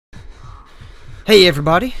Hey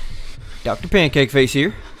everybody, Dr. Pancake Face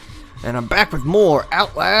here, and I'm back with more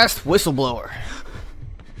Outlast Whistleblower.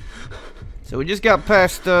 So we just got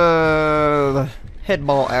past the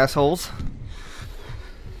headball assholes,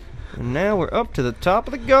 and now we're up to the top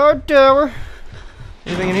of the guard tower.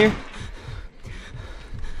 Anything in here?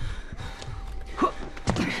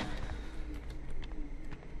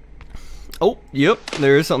 Oh, yep,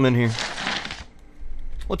 there is something in here.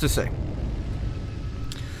 What's it say?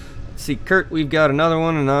 See, Kurt, we've got another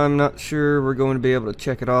one, and I'm not sure we're going to be able to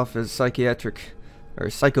check it off as psychiatric or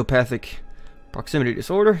psychopathic proximity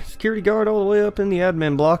disorder. Security guard all the way up in the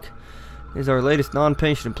admin block is our latest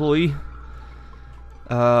non-patient employee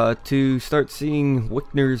to start seeing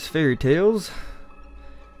Wickner's fairy tales.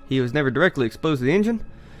 He was never directly exposed to the engine,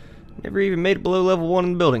 never even made it below level 1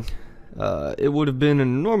 in the building. It would have been an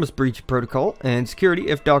enormous breach of protocol and security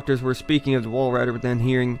if doctors were speaking of the wall rider within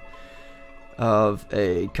hearing of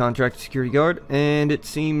a contracted security guard, and it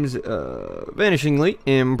seems vanishingly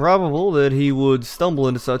improbable that he would stumble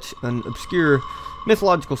into such an obscure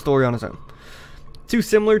mythological story on his own. Too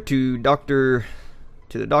similar to the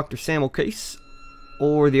Dr. Samuel case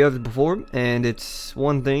or the others before him, and it's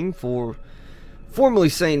one thing for formerly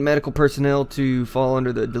sane medical personnel to fall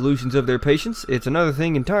under the delusions of their patients. It's another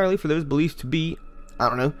thing entirely for those believed to be, I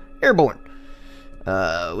don't know, airborne.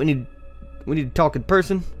 We need to talk in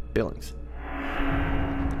person. Billings.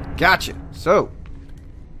 Gotcha. So,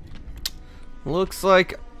 looks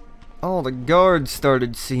like all the guards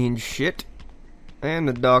started seeing shit, and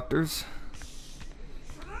the doctors.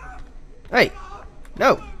 Hey,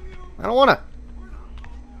 no, I don't wanna.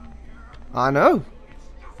 I know.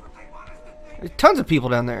 There's tons of people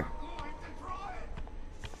down there.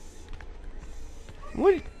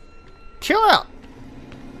 What? Chill out.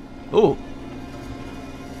 Ooh,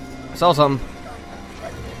 I saw something.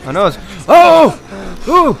 I know it's. Oh!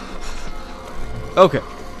 Ooh! Okay.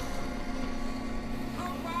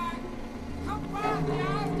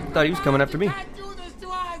 Thought he was coming after me.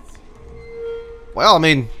 Well, I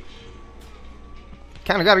mean,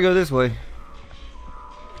 kind of got to go this way.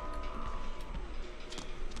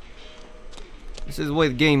 This is the way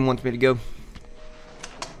the game wants me to go.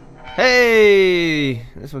 Hey!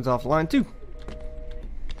 This one's offline too.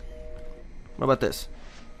 What about this?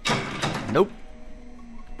 Nope.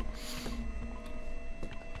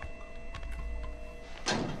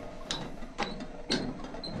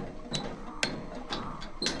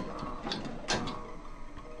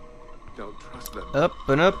 Up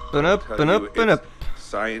and up and up and up and up.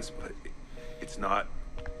 Science, but it's not.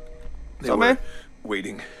 They So, were man,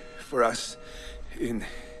 waiting for us in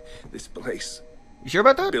this place. you sure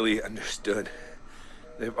about that? Billy understood.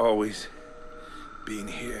 They've always been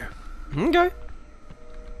here. Okay.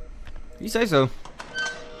 You say so.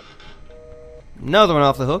 Another one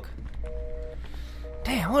off the hook.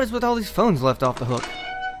 Damn, what is with all these phones left off the hook?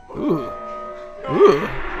 Ooh. Ooh.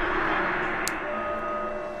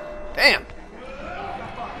 Damn.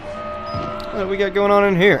 What do we got going on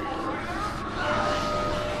in here?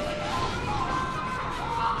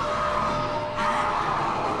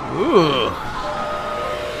 Ooh.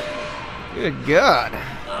 Good God.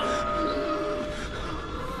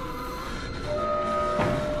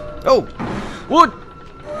 Oh! Wood!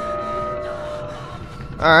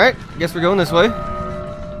 Alright, guess we're going this way.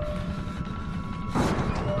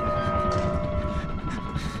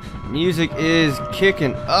 Music is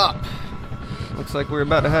kicking up. Looks like we're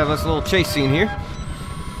about to have us a little chase scene here.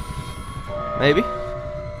 Maybe.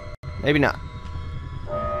 Maybe not.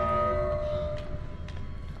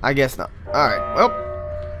 I guess not. Alright, well.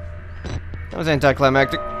 That was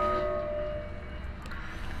anticlimactic.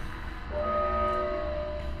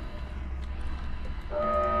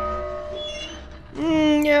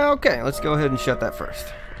 Yeah, okay. Let's go ahead and shut that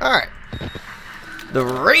first. Alright. The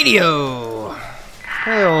radio.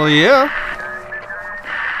 Hell yeah.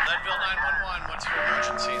 Leadville 911, what's your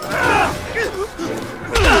emergency?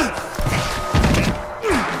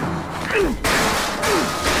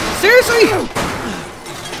 Seriously?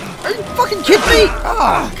 Are you fucking kidding me?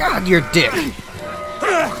 Oh, God, you're a dick.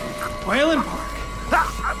 Whalen Park.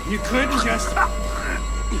 You couldn't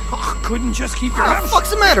just keep your What mouth the shut. fuck's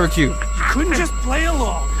the matter with you? You couldn't just play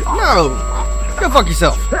along. No. Go fuck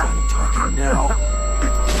yourself. I'm talking now.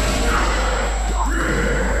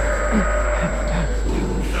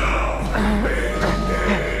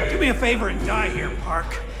 Do me a favor and die here,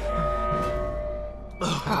 Park.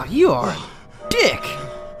 Oh, you are a dick.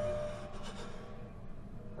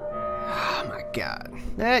 Oh my God.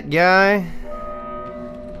 That guy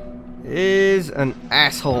is an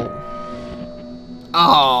asshole.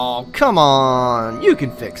 Oh, come on. You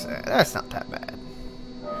can fix that. That's not that bad.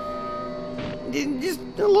 Just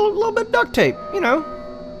a little bit of duct tape, you know.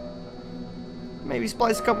 Maybe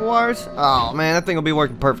splice a couple wires. Oh man, that thing will be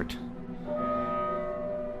working perfect.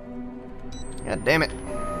 God damn it.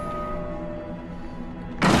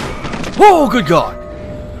 Whoa, good God.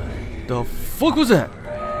 The fuck was that?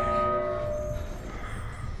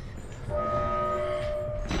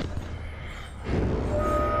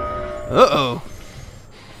 Uh-oh.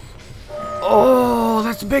 Oh,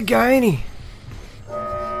 that's a big guy, ain't he?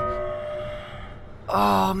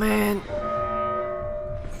 Oh, man.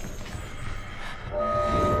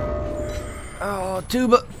 Oh,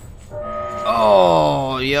 tuba.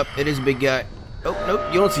 Oh, yep, it is a big guy. Oh, nope,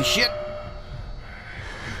 you don't see shit.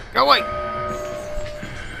 Go away.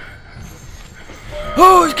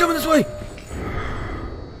 Oh, he's coming this way.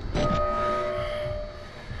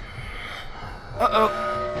 Uh-oh.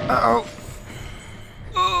 Uh-oh.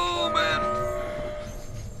 Oh, man.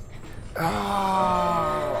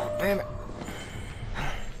 Oh, damn it.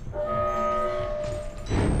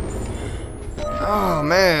 Oh,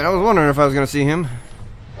 man. I was wondering if I was going to see him.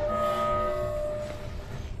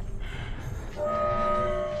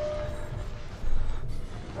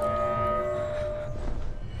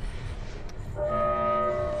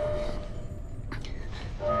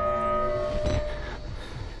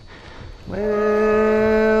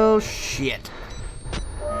 Well, shit.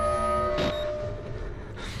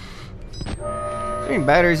 Any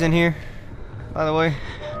batteries in here, by the way?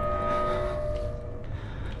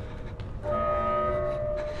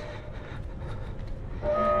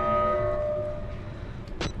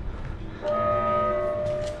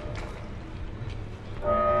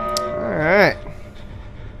 Alright.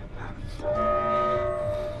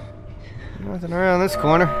 Nothing around this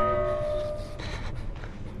corner.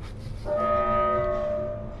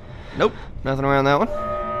 Nope, nothing around that one.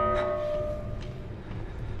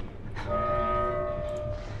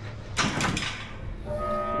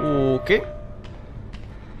 Okay.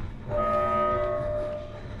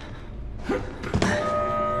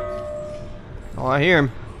 Oh, I hear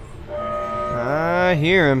him. I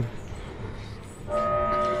hear him.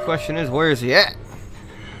 The question is, where is he at?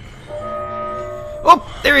 Oh,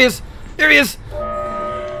 there he is! There he is!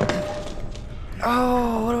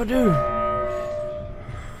 Oh, what do I do?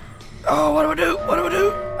 Oh, what do I do? What do I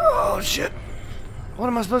do? Oh, shit. What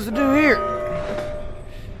am I supposed to do here?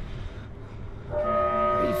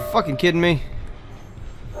 Are you fucking kidding me?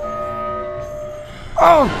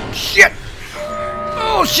 Oh, shit!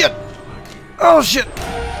 Oh, shit! Oh, shit!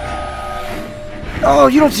 Oh,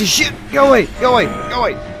 you don't see shit! Go away! Go away! Go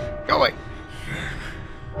away! Go away!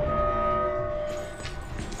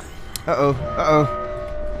 Uh-oh. Uh-oh.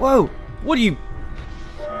 Whoa! What are you...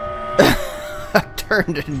 I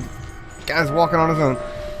turned and... Guy's walking on his own.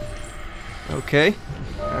 Okay.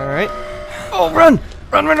 Alright. Oh, run!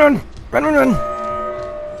 Run, run, run! Run, run, run!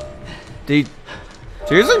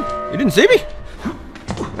 Seriously? You didn't see me?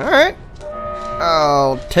 Alright.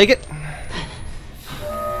 I'll take it.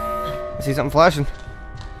 I see something flashing.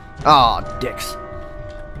 Aw, oh, dicks.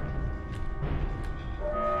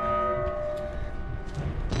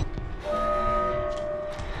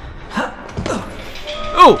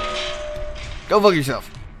 Oh! Go fuck yourself.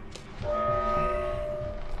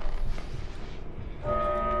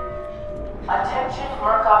 Attention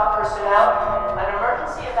Murkoff personnel, an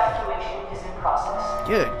emergency evacuation is in process.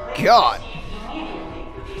 Good Please God. proceed immediately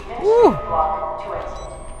with the Woo. administrative block to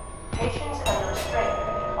exit. Patients under restraint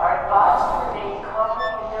are advised to remain calmly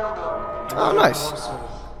in their room. Oh, nice.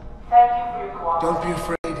 Thank you for your cooperation. Don't be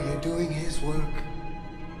afraid, you're doing his work,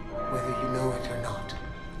 whether you know it or not.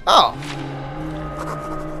 Oh.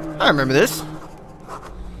 I remember this.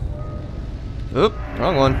 Oop,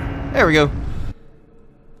 wrong one. There we go.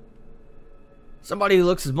 Somebody who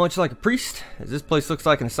looks as much like a priest as this place looks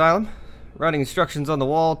like an asylum, writing instructions on the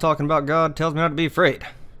wall talking about God, tells me not to be afraid.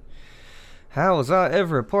 How was I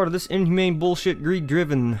ever a part of this inhumane bullshit,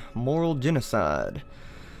 greed-driven moral genocide?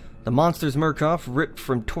 The monsters Murkoff ripped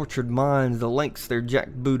from tortured minds, the lengths their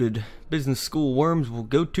jackbooted business school worms will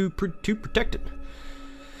go to protect it.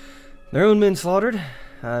 Their own men slaughtered.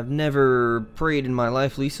 I've never prayed in my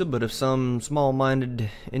life, Lisa, but if some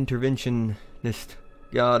small-minded interventionist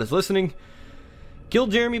God is listening, kill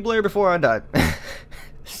Jeremy Blair before I die.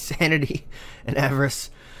 Sanity and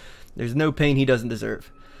avarice. There's no pain he doesn't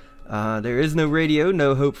deserve. There is no radio,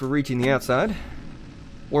 no hope for reaching the outside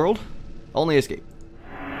world, only escape.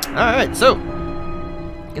 Alright, so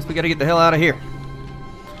guess we gotta get the hell out of here.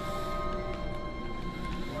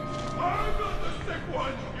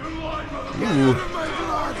 Ooh.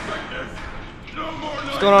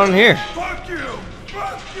 What's going on in here? Fuck you!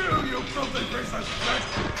 Fuck you, you filthy piece of shit!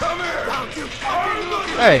 Come here!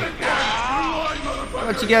 Hey.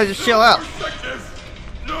 Why don't you guys just chill out? Sickness.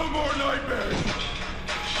 No more nightmares.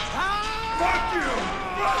 Fuck you!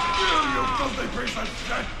 Fuck you, you filthy piece of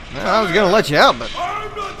shit! Well, I was gonna let you out, but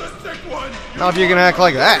I'm not the sick one! not if you're gonna act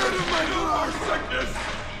like that. No more sickness!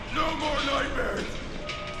 No more nightmares!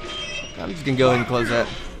 I'm just gonna go ahead and close that.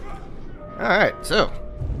 Alright, so,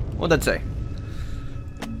 what'd that say?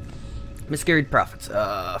 Miscarried Profits.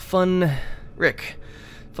 Rick.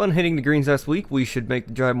 Fun hitting the greens last week. We should make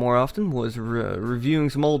the drive more often. Was reviewing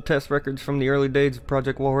some old test records from the early days of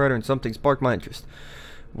Project Wallrider, and something sparked my interest.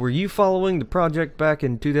 Were you following the project back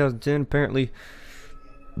in 2010? Apparently,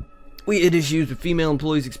 we had issues with female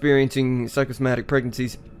employees experiencing psychosomatic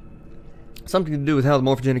pregnancies. Something to do with how the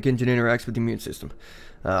morphogenic engine interacts with the immune system.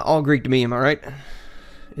 All Greek to me, am I right?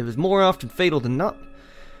 It was more often fatal than not.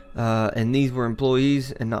 And these were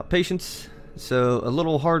employees and not patients, so a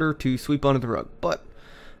little harder to sweep under the rug. But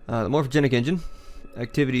the morphogenic engine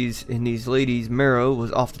activities in these ladies' marrow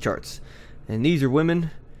was off the charts. And these are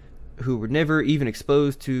women who were never even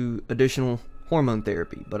exposed to additional hormone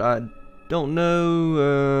therapy. But I don't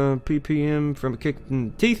know ppm from a kick in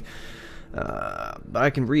the teeth. But I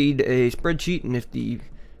can read a spreadsheet, and if the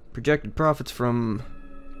projected profits from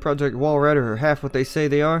Project Wallrider are half what they say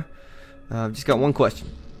they are, I've just got one question.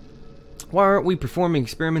 Why aren't we performing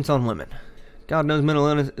experiments on women? God knows mental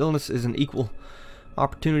illness is an equal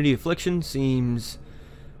opportunity affliction. Seems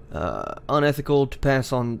unethical to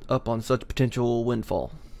pass up on such potential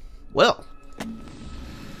windfall. Well,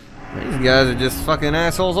 these guys are just fucking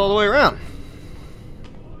assholes all the way around.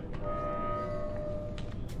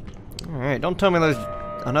 Alright, don't tell me there's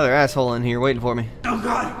another asshole in here waiting for me. Oh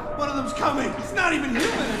god, one of them's coming. He's not even human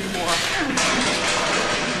anymore.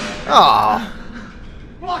 Aw,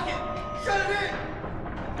 Block it. Shut it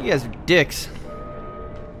in. you guys are dicks.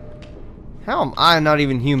 How am I not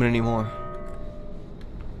even human anymore?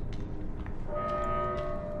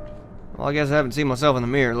 Well, I guess I haven't seen myself in the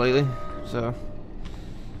mirror lately, so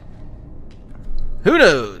who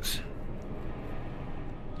knows?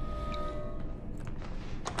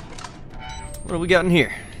 What do we got in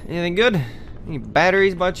here? Anything good? Any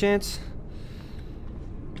batteries by chance?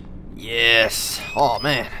 Yes. Oh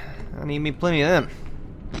man, I need me plenty of them.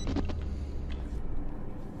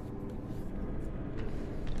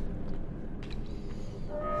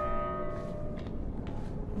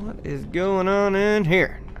 What is going on in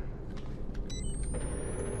here?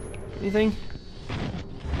 Anything?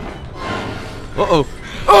 Uh-oh.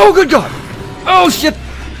 Oh, good God! Oh, shit!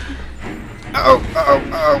 Oh,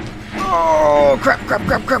 crap.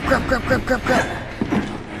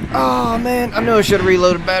 Oh, man, I know I should have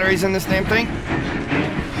reloaded batteries in this damn thing.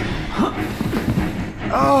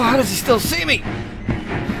 Oh, how does he still see me?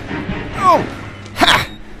 Oh! Ha!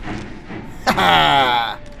 Ha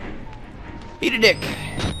ha! Eat a dick.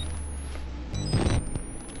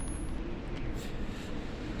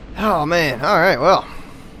 Oh, man. Alright, well.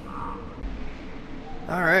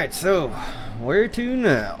 Alright, so, where to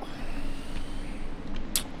now?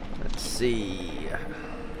 Let's see.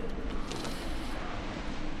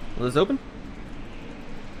 Will this open?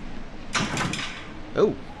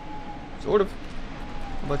 Oh. Sort of.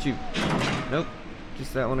 How about you? Nope.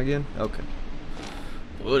 Just that one again? Okay.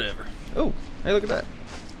 Whatever. Oh, hey, look at that.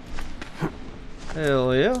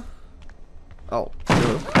 Hell yeah. Oh.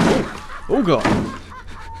 Oh, God.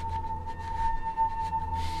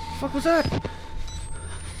 The fuck was that?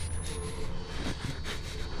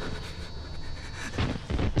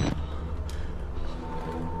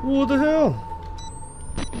 What the hell?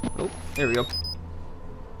 Oh, there we go.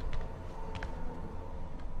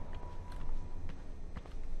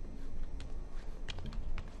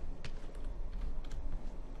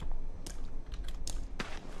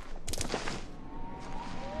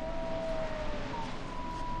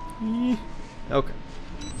 Okay.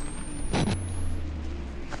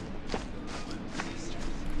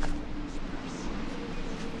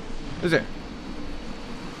 Who's there?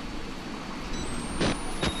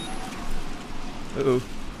 Uh-oh.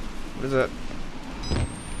 What is that?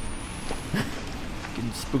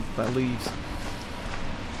 Getting spooked by leaves.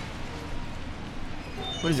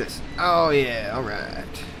 What is this? Oh yeah,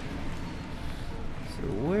 alright. So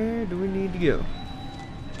where do we need to go?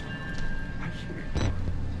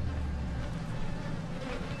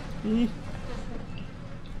 Ew.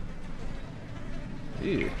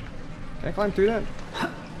 Can I climb through that?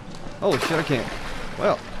 Holy shit, I can't.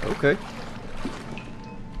 Well, okay.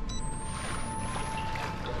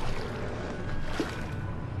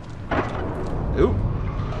 Ooh.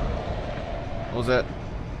 What was that?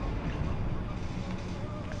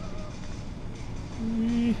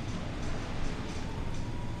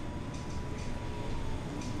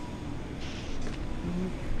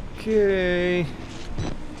 Okay.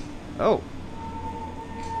 Oh.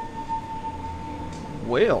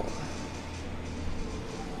 Well.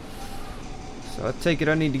 So I take it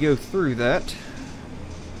I need to go through that.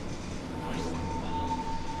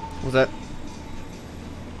 What was that?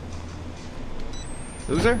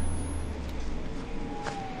 Who's there?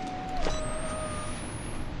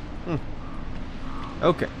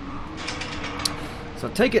 Okay. So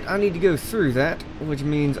I take it I need to go through that, which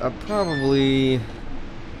means I probably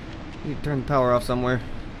need to turn the power off somewhere.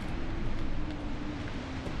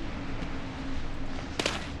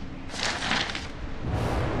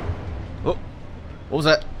 Oh, what was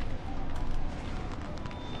that?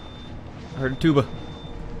 I heard a tuba.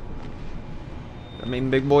 I mean,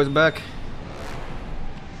 big boy's back.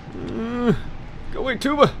 Go away,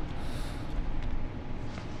 tuba.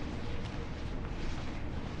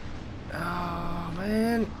 Oh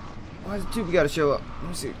man, why does the tuba gotta show up? Let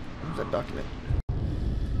me see. Where's that document?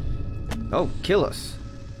 Oh, kill us.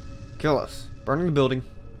 Kill us. Burning the building.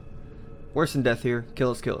 Worse than death here.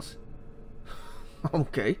 Kill us, kill us.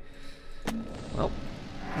 Okay. Well,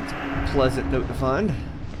 that's a pleasant note to find.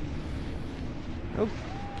 Okie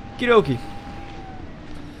dokie.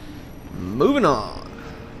 Moving on.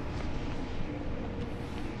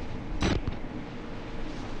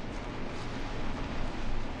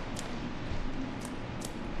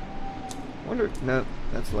 Wonder. No,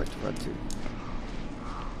 that's electrified too.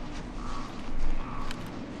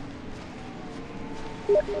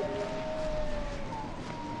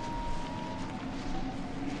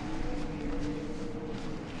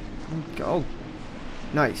 Oh,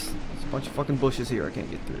 nice. There's a bunch of fucking bushes here I can't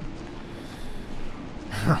get through.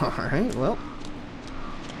 Alright, well.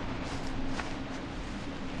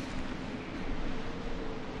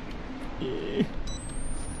 Yeah.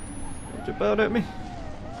 Jump out at me.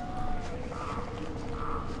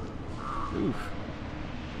 Oof.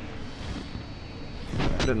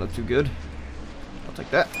 That didn't look too good. I'll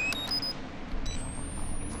take that.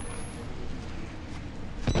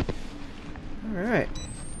 Alright.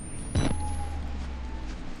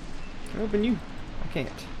 Can I open you? I can't.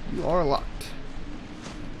 You are locked.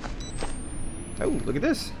 Oh, look at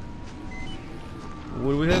this.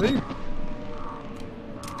 What do we have here?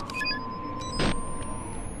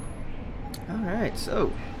 Alright,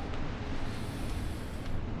 so.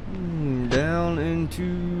 Down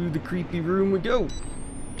into the creepy room we go.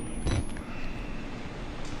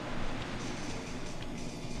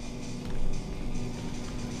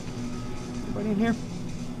 Anybody in here?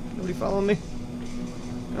 Nobody following me?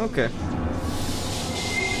 Okay.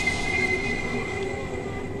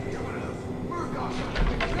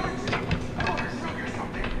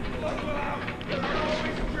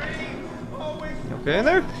 Okay in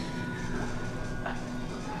there?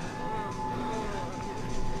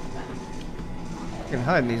 I can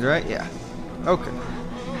hide in these, right? Yeah. Okay.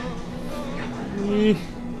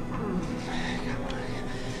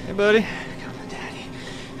 Hey, buddy.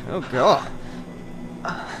 Oh, God.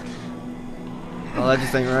 Oh, that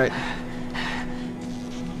just ain't right.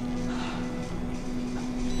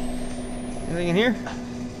 Anything in here?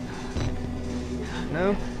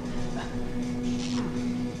 No?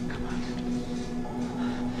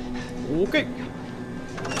 Okay.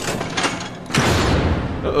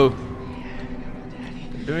 Uh-oh.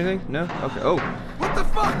 Did it do anything? No? Okay. Oh. What the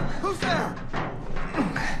fuck? Who's there?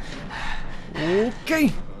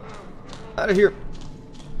 Okay. Out of here.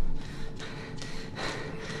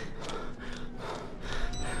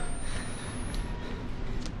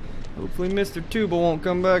 Hopefully Mr. Tuba won't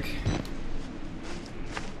come back.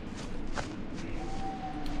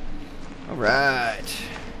 Alright.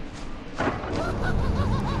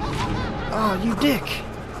 Oh, you dick.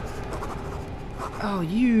 Oh,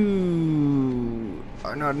 you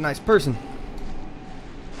are not a nice person.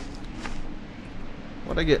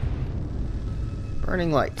 What'd I get?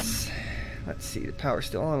 Burning lights. Let's see, the power's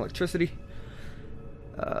still on. Electricity.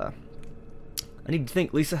 I need to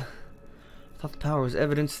think, Lisa. I thought the power was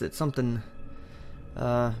evidence that something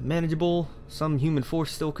manageable, some human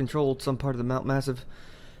force still controlled some part of the Mount Massive,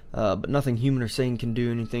 but nothing human or sane can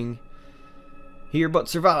do anything here but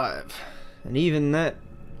survive. And even that,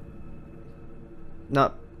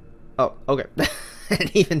 not, oh, okay.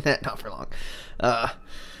 And even that, not for long.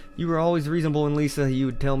 You were always reasonable, and Lisa, you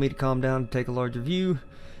would tell me to calm down, to take a larger view.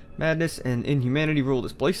 Madness and inhumanity rule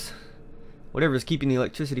this place. Whatever is keeping the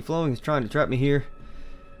electricity flowing is trying to trap me here.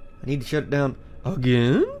 I need to shut it down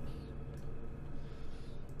again?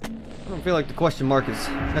 I don't feel like the question mark is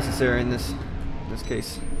necessary in this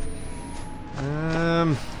case.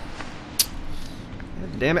 God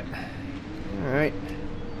damn it. Alright.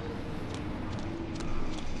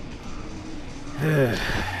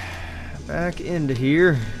 back into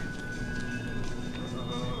here.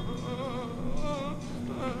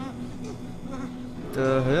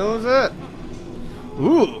 The hell is that?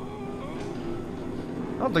 Ooh!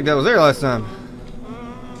 I don't think that was there last time.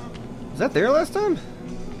 Was that there last time? I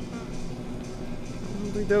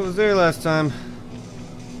don't think that was there last time.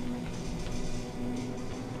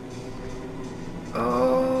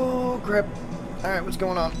 Oh, crap. Alright, what's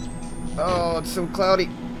going on? Oh, it's so cloudy.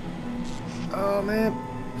 Oh, man.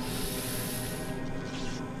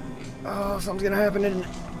 Oh, something's gonna happen, isn't it?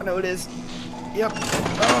 I know it is. Yep.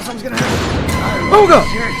 Oh, something's gonna happen. Oh, God!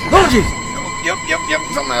 Oh, jeez! Yep.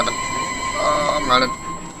 Something happened. Oh, I'm running.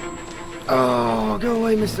 Oh, go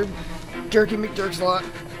away, Mr. Jerky McJerkslot.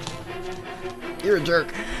 You're a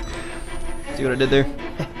jerk. See what I did there?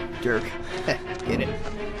 Jerk. Get it.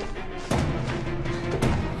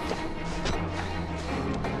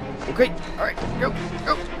 Okay, alright, go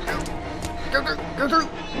through.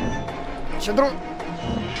 Shut the door.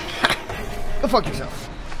 Go fuck yourself.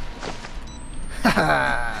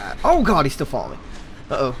 Oh God, he's still following.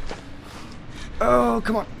 Uh-oh. Oh,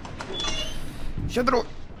 come on. Shut the door.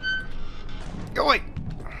 Go away.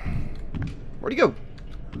 Where'd he go?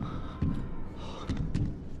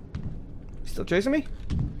 Still chasing me?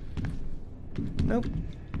 Nope.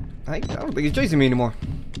 I don't think he's chasing me anymore.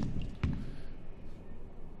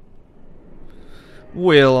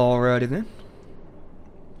 Well, alrighty then.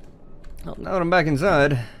 Well, now that I'm back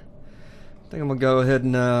inside, I think I'm gonna go ahead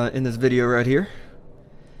and end this video right here.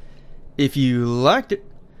 If you liked it,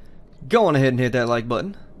 go on ahead and hit that like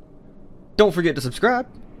button. Don't forget to subscribe.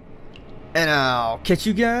 And I'll catch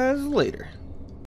you guys later.